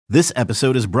This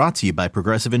episode is brought to you by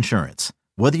Progressive Insurance.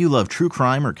 Whether you love true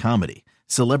crime or comedy,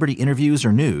 celebrity interviews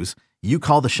or news, you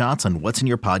call the shots on what's in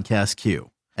your podcast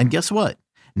queue. And guess what?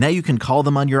 Now you can call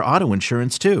them on your auto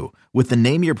insurance too with the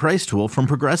Name Your Price tool from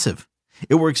Progressive.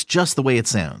 It works just the way it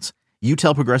sounds. You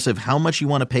tell Progressive how much you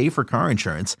want to pay for car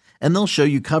insurance, and they'll show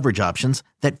you coverage options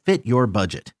that fit your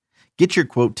budget. Get your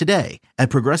quote today at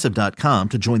Progressive.com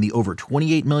to join the over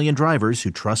 28 million drivers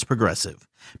who trust Progressive.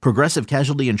 Progressive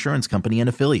Casualty Insurance Company and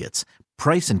Affiliates.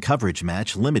 Price and coverage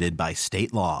match limited by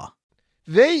state law.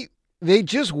 They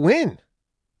just win.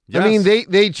 Yes. I mean,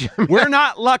 We're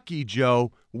not lucky,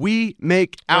 Joe. We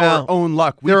make our own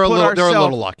luck. They're a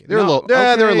little lucky. They're a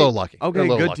little lucky. Okay,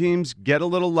 good teams get a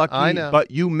little lucky, I know. But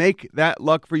you make that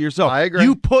luck for yourself. I agree.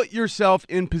 You put yourself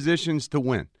in positions to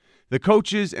win. The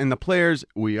coaches and the players,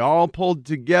 we all pulled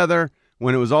together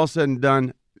when it was all said and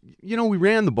done. You know, we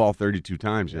ran the ball 32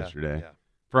 times yesterday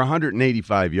for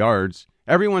 185 yards.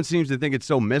 Everyone seems to think it's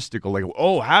so mystical. Like,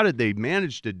 oh, how did they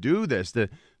manage to do this? The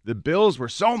Bills were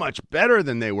so much better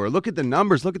than they were. Look at the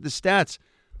numbers. Look at the stats.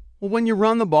 Well, when you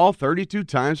run the ball 32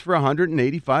 times for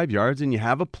 185 yards and you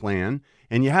have a plan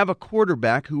and you have a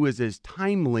quarterback who is as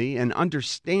timely and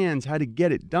understands how to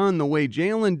get it done the way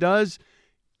Jalen does,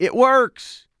 it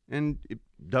works. And it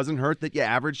doesn't hurt that you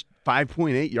averaged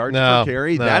 5.8 yards per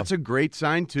carry. No. That's a great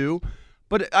sign, too.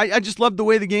 But I just love the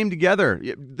way the game together.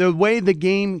 The way the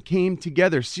game came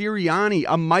together. Sirianni,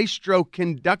 a maestro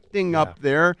conducting up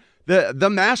there, the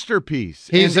masterpiece.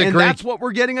 And that's what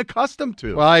we're getting accustomed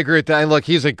to. Well, I agree with that. And look,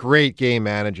 he's a great game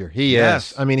manager. He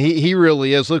is. I mean, he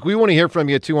really is. Look, we want to hear from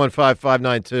you at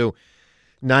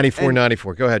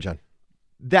 215-592-9494. Go ahead, John.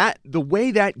 The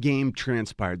way that game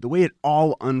transpired, the way it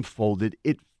all unfolded,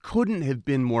 it couldn't have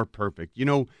been more perfect. You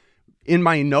know, in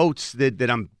my notes that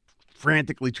I'm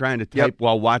frantically trying to type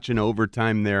while watching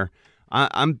overtime there,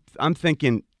 I'm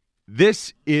thinking,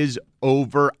 this is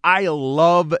over. I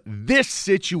love this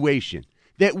situation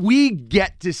that we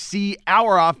get to see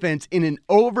our offense in an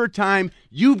overtime.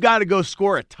 You've got to go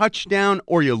score a touchdown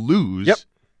or you lose.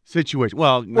 Situation.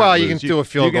 Well, you can do a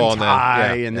field goal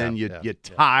and then you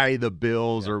tie the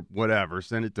Bills or whatever,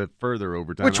 send it to further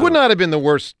overtime. Which would not have been the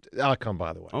worst outcome,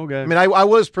 by the way. Okay. I mean, I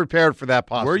was prepared for that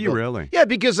possibility. Were you really? Yeah,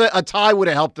 because a tie would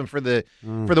have helped them for the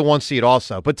 1 seed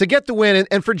also. But to get the win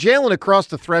and for Jalen across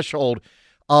the threshold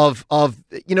of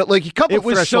like a couple it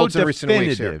was thresholds so in recent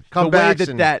weeks here.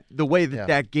 The way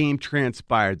that game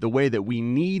transpired, the way that we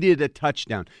needed a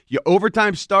touchdown.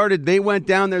 Overtime started, they went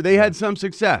down there, they had some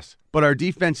success. But our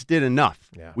defense did enough.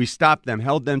 Yeah. We stopped them,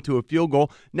 held them to a field goal.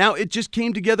 Now it just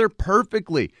came together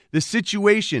perfectly. The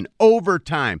situation,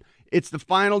 overtime. It's the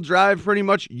final drive pretty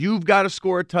much. You've got to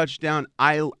score a touchdown.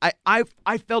 I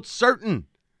felt certain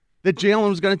that Jalen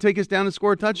was going to take us down and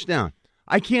score a touchdown.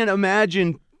 I can't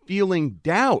imagine feeling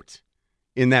doubt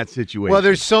in that situation. Well,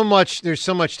 there's so much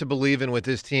to believe in with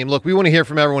this team. Look, we want to hear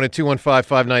from everyone at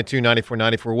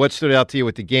 215-592-9494. What stood out to you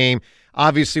with the game?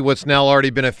 Obviously, what's now already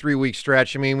been a 3-week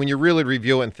stretch. I mean, when you really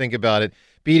review it and think about it,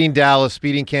 beating Dallas,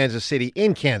 beating Kansas City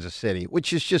in Kansas City,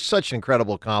 which is just such an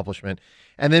incredible accomplishment,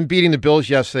 and then beating the Bills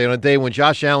yesterday on a day when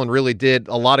Josh Allen really did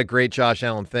a lot of great Josh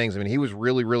Allen things. I mean, he was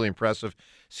really, really impressive.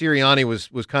 Sirianni was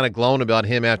kind of glowing about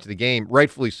him after the game,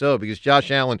 rightfully so, because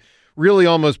Josh Allen really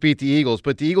almost beat the Eagles,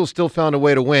 but the Eagles still found a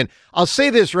way to win. I'll say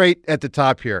this right at the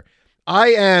top here. I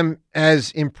am as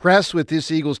impressed with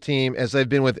this Eagles team as I've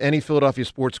been with any Philadelphia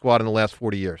sports squad in the last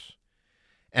 40 years.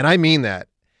 And I mean that.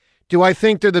 Do I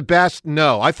think they're the best?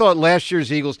 No. I thought last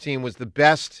year's Eagles team was the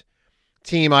best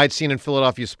team I'd seen in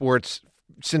Philadelphia sports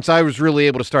since I was really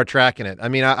able to start tracking it. I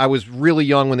mean, I was really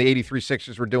young when the 83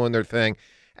 Sixers were doing their thing,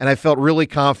 and I felt really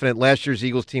confident last year's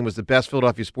Eagles team was the best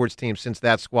Philadelphia sports team since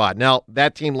that squad. Now,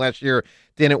 that team last year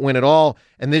didn't win at all,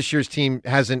 and this year's team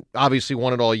hasn't obviously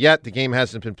won it all yet. The game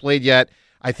hasn't been played yet.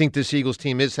 I think this Eagles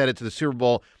team is headed to the Super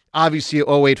Bowl. Obviously,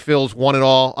 08 Phils won it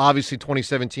all. Obviously,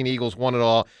 2017 Eagles won it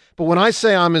all. But when I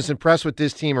say I'm as impressed with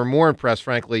this team, or more impressed,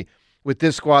 frankly, with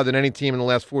this squad than any team in the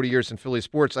last 40 years in Philly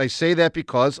sports, I say that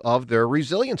because of their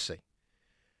resiliency.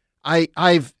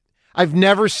 I've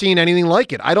never seen anything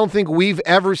like it. I don't think we've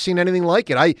ever seen anything like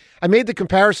it. I made the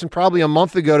comparison probably a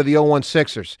month ago to the 01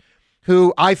 Sixers,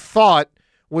 who I thought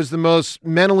was the most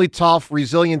mentally tough,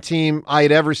 resilient team I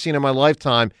had ever seen in my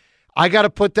lifetime. I got to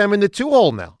put them in the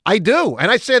two-hole now. I do.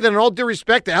 And I say that in all due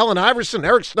respect to Allen Iverson,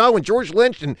 Eric Snow, and George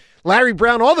Lynch, and Larry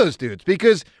Brown, all those dudes,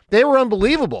 because they were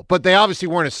unbelievable, but they obviously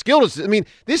weren't as skilled as – I mean,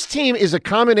 this team is a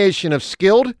combination of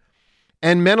skilled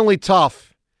and mentally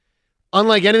tough,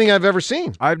 unlike anything I've ever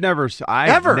seen. I've never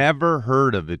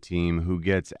heard of a team who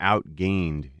gets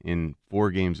outgained in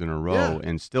 4 games in a row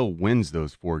and still wins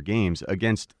those 4 games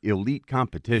against elite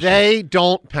competition. They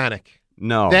don't panic.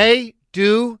 No. They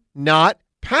do not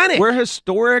panic. We're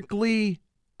historically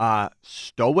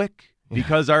stoic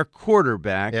because our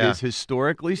quarterback is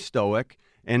historically stoic,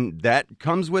 and that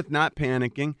comes with not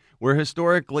panicking. We're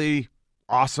historically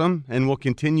awesome, and we'll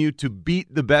continue to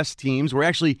beat the best teams. We're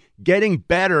actually getting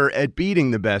better at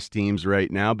beating the best teams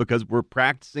right now because we're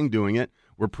practicing doing it.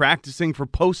 We're practicing for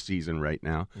postseason right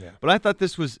now. Yeah. But I thought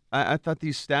I thought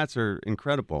these stats are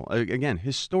incredible. Again,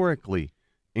 historically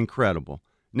incredible.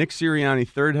 Nick Sirianni,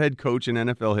 third head coach in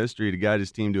NFL history to guide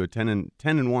his team to a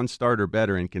 10-1 start or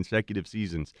better in consecutive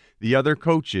seasons. The other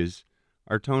coaches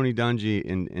are Tony Dungy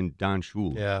and Don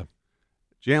Shula. Yeah.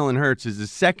 Jalen Hurts is the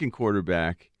second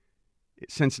quarterback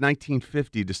since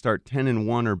 1950 to start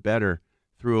 10-1 or better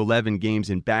through 11 games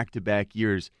in back-to-back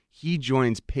years. He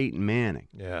joins Peyton Manning.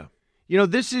 Yeah.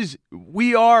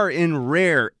 We are in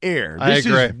rare air. This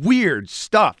is weird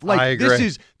stuff. This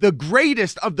is the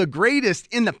greatest of the greatest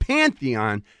in the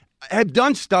pantheon have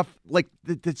done stuff like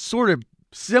that's sort of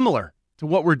similar to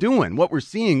what we're doing, what we're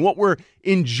seeing, what we're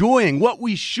enjoying, what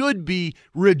we should be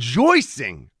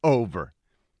rejoicing over.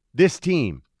 This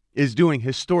team is doing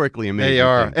historically amazing They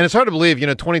are. things. And it's hard to believe,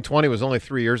 2020 was only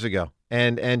 3 years ago.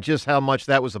 And just how much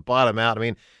that was a bottom out. I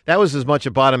mean, that was as much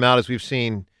a bottom out as we've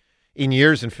seen in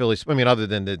years in Philly. I mean, other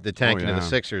than the tanking of the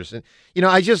Sixers. And,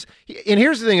 and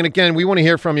here's the thing, and again, we want to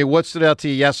hear from you. What stood out to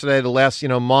you yesterday, the last,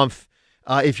 month?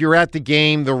 If you're at the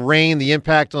game, the rain, the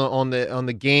impact on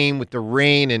the game with the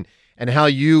rain and how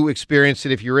you experienced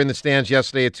it if you were in the stands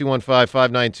yesterday at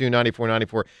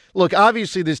 215-592-9494. Look,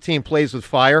 obviously this team plays with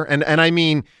fire, and I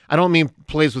don't mean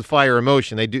plays with fire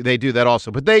emotion. They do that also.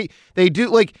 But they do,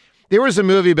 like, there was a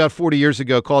movie about 40 years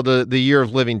ago called The Year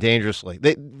of Living Dangerously.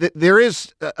 There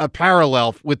is a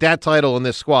parallel with that title in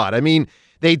this squad. I mean,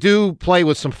 they do play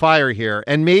with some fire here,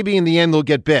 and maybe in the end they'll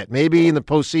get bit. Maybe in the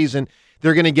postseason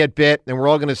they're going to get bit, and we're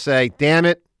all going to say, damn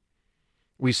it,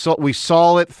 we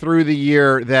saw it through the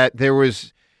year that there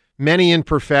was many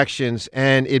imperfections,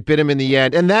 and it bit them in the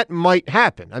end. And that might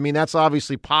happen. I mean, that's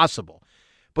obviously possible.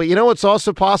 But you know what's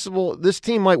also possible? This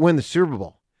team might win the Super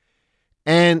Bowl.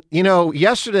 And,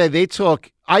 yesterday they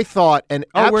took, I thought, an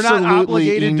absolutely we're not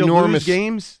obligated enormous to lose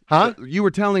games? Huh? You were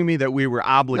telling me that we were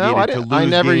obligated to lose games. I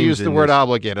never used the word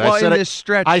obligated. Well, I this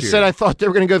stretch I here. said I thought they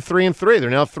were going to go 3-3. They're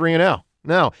now 3-0.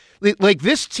 No. Like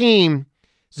this team.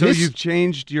 So you've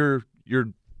changed your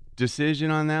decision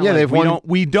on that? Yeah, they've won.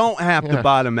 We don't have to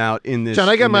bottom out in this. John,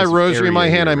 I got my rosary in my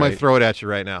hand. Here, I might throw it at you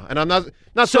right now. And I'm not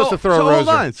supposed to throw a rosary. Hold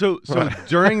on. So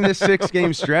during this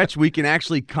 6-game stretch, we can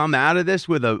actually come out of this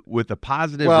with a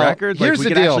positive record. Here's we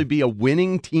the can deal. actually be a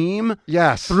winning team.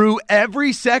 Yes. Through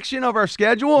every section of our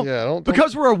schedule. Yeah. Don't,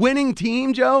 because we're a winning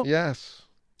team, Joe. Yes.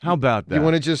 How about that? You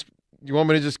want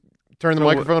me to just turn the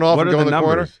microphone off and go in the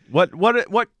corner?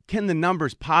 What can the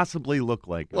numbers possibly look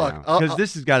like now? Because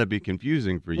this has got to be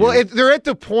confusing for you. Well, they're at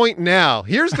the point now.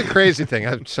 Here's the crazy thing.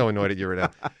 I'm so annoyed at you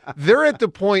right now. They're at the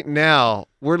point now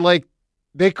where, like,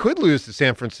 they could lose to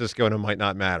San Francisco and it might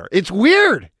not matter. It's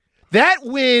weird. That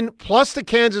win plus the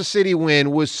Kansas City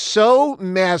win was so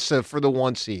massive for the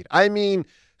 1 seed. I mean,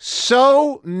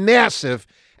 so massive.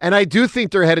 And I do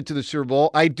think they're headed to the Super Bowl.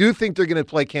 I do think they're going to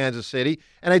play Kansas City.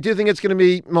 And I do think it's going to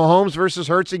be Mahomes versus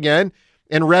Hurts again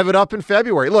and rev it up in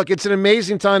February. Look, it's an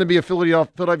amazing time to be a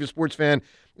Philadelphia sports fan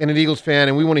and an Eagles fan,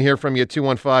 and we want to hear from you at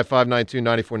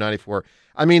 215-592-9494.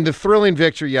 I mean, the thrilling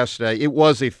victory yesterday, it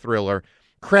was a thriller.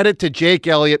 Credit to Jake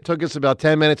Elliott. Took us about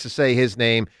 10 minutes to say his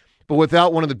name. But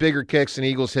without one of the bigger kicks in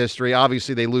Eagles history,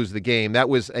 obviously they lose the game. That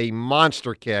was a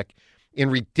monster kick in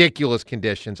ridiculous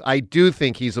conditions. I do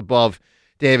think he's above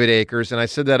David Akers, and I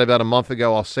said that about a month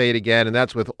ago. I'll say it again, and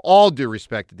that's with all due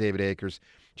respect to David Akers.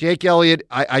 Jake Elliott,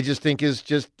 I just think is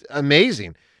just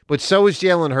amazing. But so is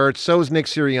Jalen Hurts. So is Nick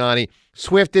Sirianni.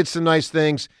 Swift did some nice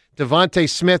things. Devontae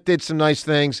Smith did some nice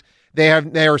things. They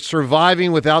are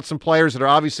surviving without some players that are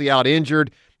obviously out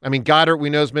injured. I mean, Goddard, we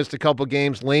know, has missed a couple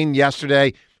games. Lane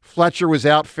yesterday. Fletcher was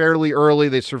out fairly early.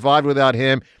 They survived without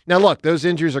him. Now, look, those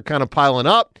injuries are kind of piling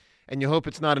up. And you hope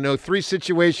it's not an 0-3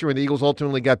 situation where the Eagles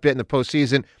ultimately got bit in the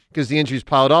postseason because the injuries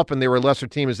piled up and they were a lesser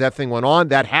team as that thing went on.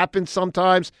 That happens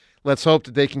sometimes. Let's hope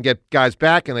that they can get guys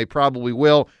back, and they probably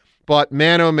will. But,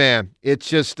 man, oh, man, it's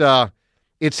just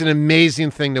it's an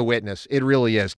amazing thing to witness. It really is.